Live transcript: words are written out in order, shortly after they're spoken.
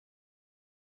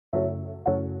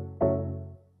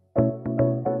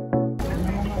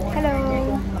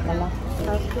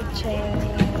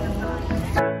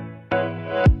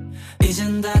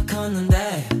이젠 다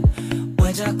컸는데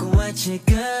왜 자꾸 왜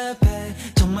취급해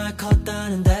정말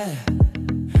컸다는데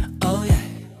oh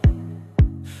yeah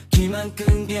귀만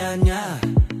끈 게 아니야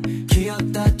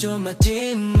기억다 좀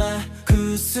하지마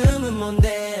그 웃음은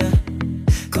뭔데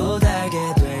고달게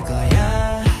될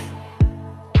거야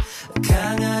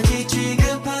강아지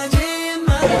취급하지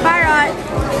마 Parrot!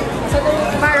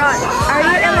 Parrot! Are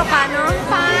you Ilocano?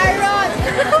 Parrot!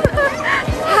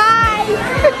 Hi! You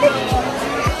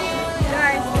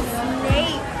are a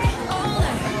snake.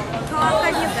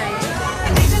 Hawakan niyo guys.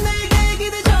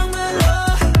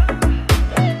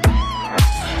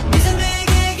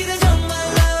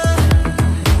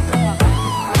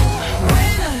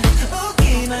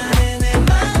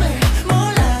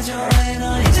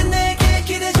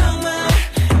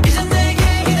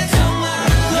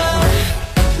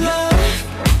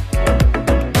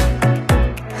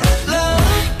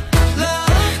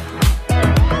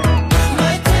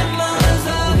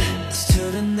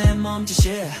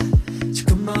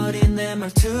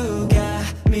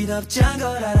 미덥지않은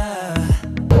걸 알아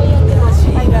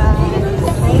Hi guys.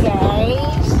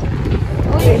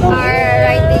 We are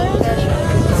riding the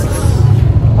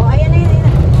oh, ayan na yun.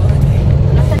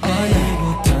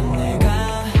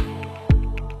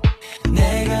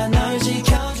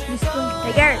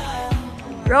 Hey girl.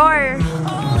 Roar.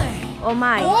 Oh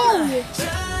my.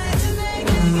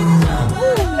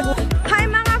 Hi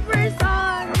mga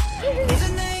person.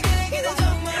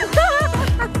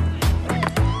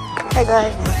 Hi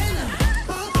guys.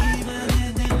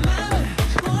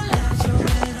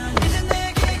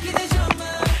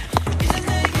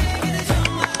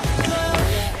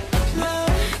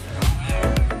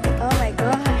 Oh my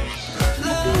gosh.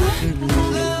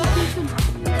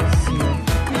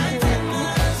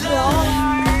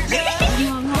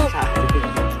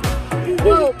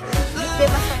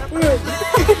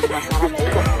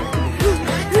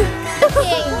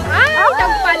 Ay,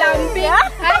 nagpalambi.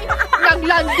 Ay,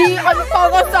 naglandian pa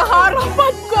nga sa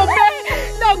harapan ko, be.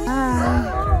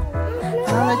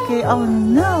 Alligator. Oh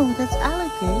no, that's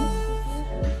alligator.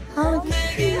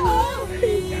 Alligator.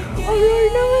 Ayun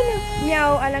naman ah.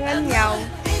 Meow, alangan meow.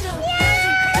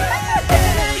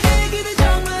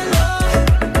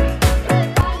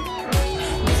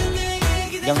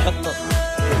 Jangkat po.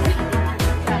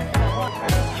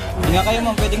 Hinga kayo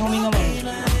ma'am, pwedeng huminga ma'am.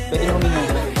 Pwedeng huminga.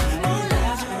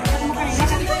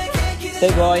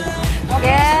 Stay boy.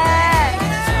 Yes!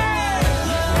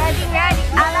 Ready, ready.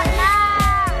 Alat na!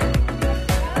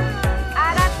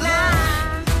 Alat na!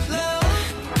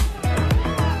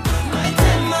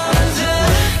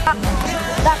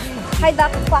 Duck. Hi, duck.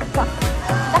 Quack, quack.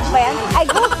 Duck ba yan? Ay,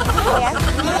 goat. Ba yan?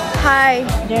 Hi.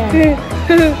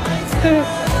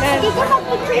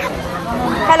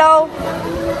 Hello.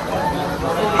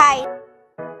 Hi.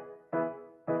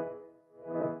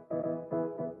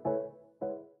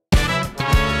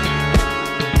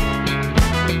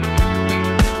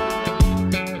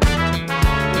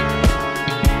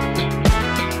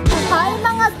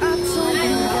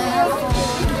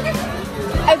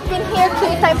 I've been here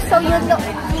 3 times, so you need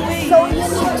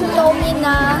to know me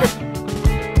na.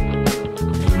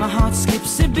 My heart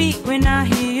skips a beat when I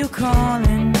hear you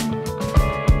calling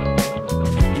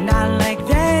and I like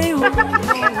that you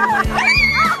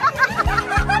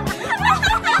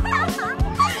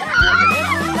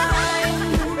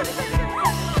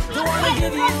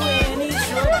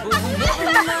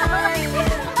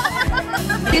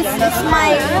This is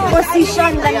my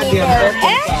position, the middle.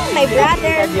 And my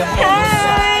brother.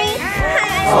 Hi!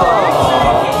 Hi!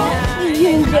 You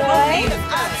enjoy?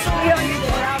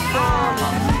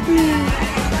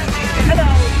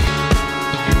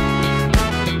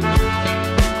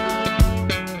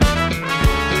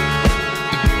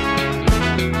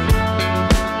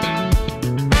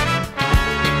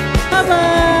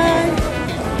 Bye-bye.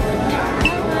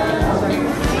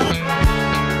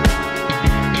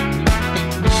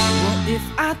 If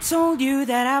I told you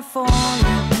that I've fallen,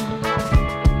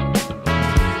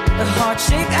 a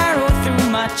heart-shaped arrow through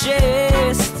my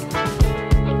chest,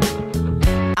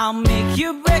 I'll make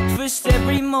you breakfast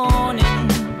every morning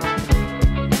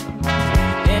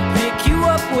and pick you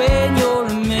up when you're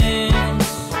a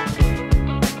mess.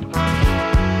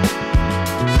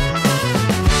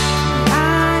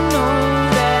 I know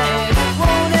that it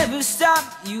won't ever stop.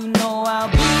 You know I'll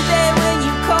be there when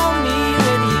you call me,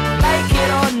 whether you like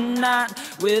it or not.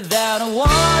 Without a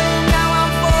warning, now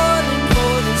I'm falling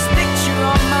for this picture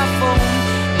on my phone.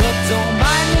 But don't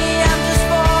mind me, I'm just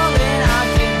falling. I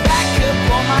get back up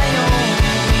on my own.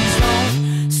 Please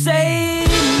don't say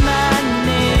my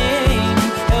name.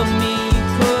 Help me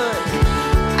put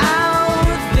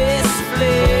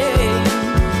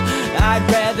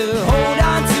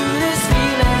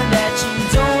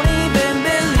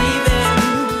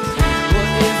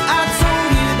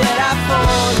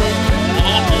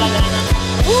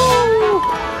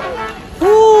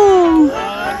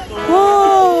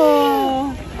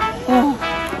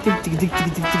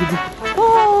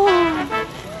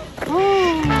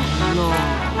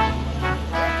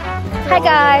Bye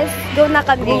guys! Go na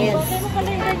convenience.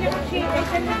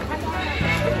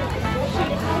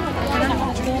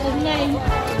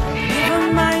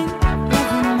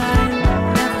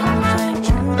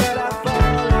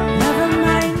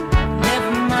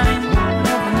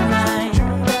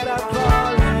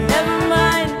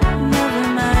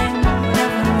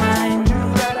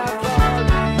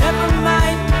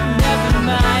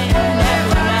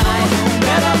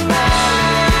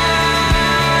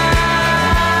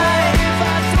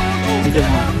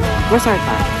 Where's our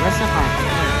car? Where's the car?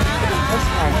 Where's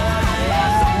the car?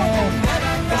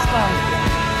 Where's the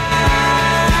car?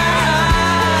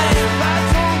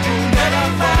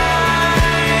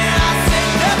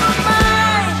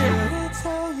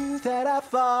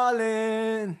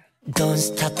 Don't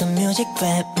stop the music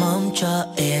왜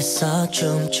멈춰 있어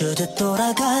춤추듯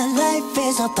돌아가 Life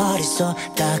is a party so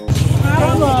딱히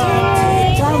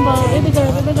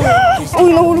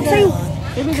Uy, nahulog sa'yo.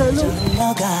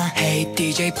 Hey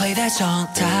DJ play that song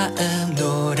다음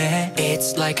노래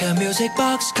It's like a music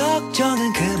box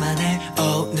걱정은 그만해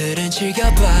오늘은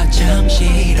즐겨봐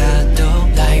잠시라도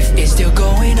Life is still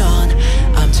going on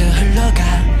아무튼 흘러가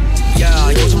야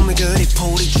요즘 왜 그리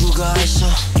풀이 죽어있어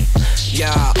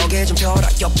야 어깨 좀 펴라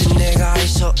옆에 내가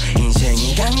있어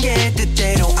인생이 간 게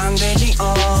뜻대로 안 되지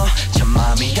참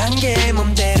맘이 간 게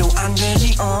맘대로 안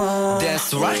되지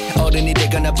That's right 어른이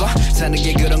되거나 봐 사는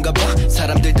게 그런가 봐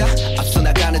사람들 다 앞서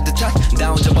나가는 듯한 나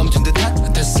혼자 멈춘 듯한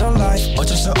That's so life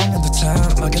어쩔 수 없는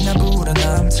듯한 막연한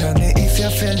불안함 Tell me if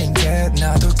you're feeling that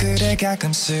나도 그래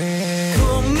가끔씩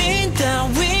고민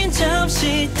따윈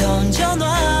잠시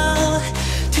던져놔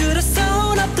To the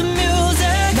sound of the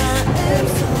music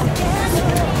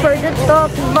For the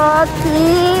top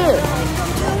body.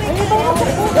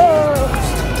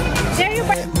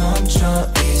 멈춰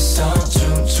있어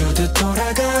춤추듯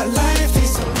돌아가 Life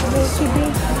is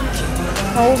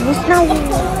Naubos na.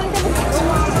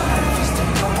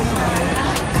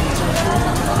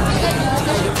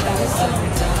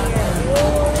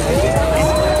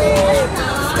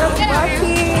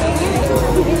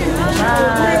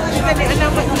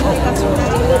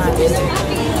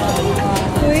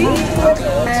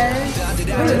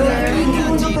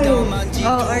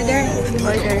 Oh, order.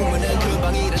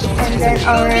 And then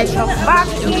orange of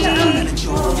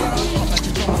baki.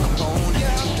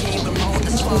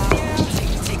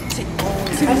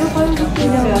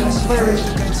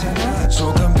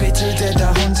 조금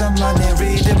비틀대다 혼자만의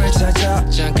리듬을 찾아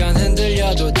잠깐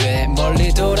흔들려도 돼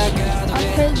멀리 돌아가도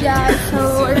Okay guys,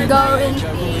 so we're going.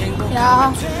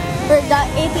 Yeah, we're not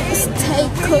eating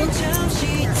steak cook.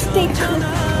 Steak cook.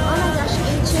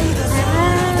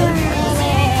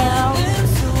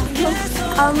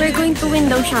 Oh my gosh, we're going to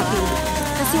window shopping.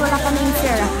 Kasi wala kaming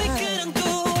pera.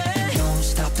 Don't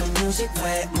stop the music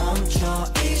왜 멈춰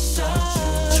있어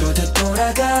주듯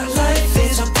돌아가 Life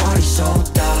is a party so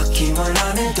딱히 뭘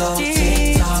안 해도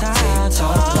Tick-tock,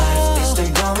 tick-tock Life is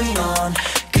still going on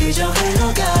그저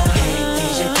흘러가 Hey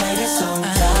DJ play that song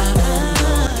다음 노래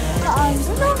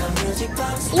Music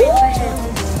box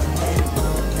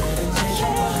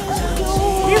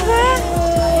Diba?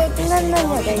 Tingnan na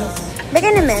niya guys. Baka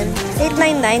naman.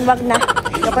 899, wag na.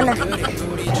 Ako na.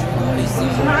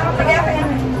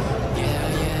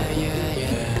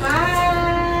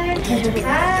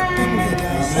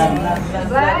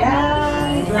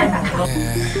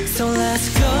 So let's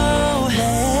go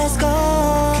그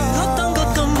어떤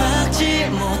것도 막지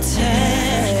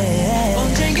못해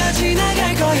언젠가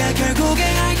지나갈 거야 결국에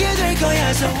알게 될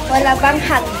거야 So Wala bang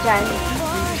hug dyan?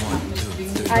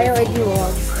 Ayaw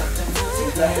i-duwag.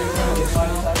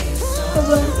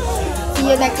 See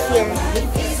you next year.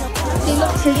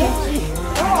 Sige.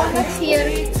 Next year.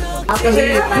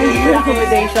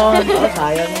 Accommodation. Oh,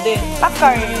 sayang din.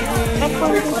 Popcorn.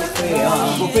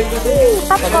 Okay,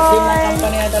 Popcorn.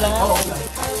 company na lang ako.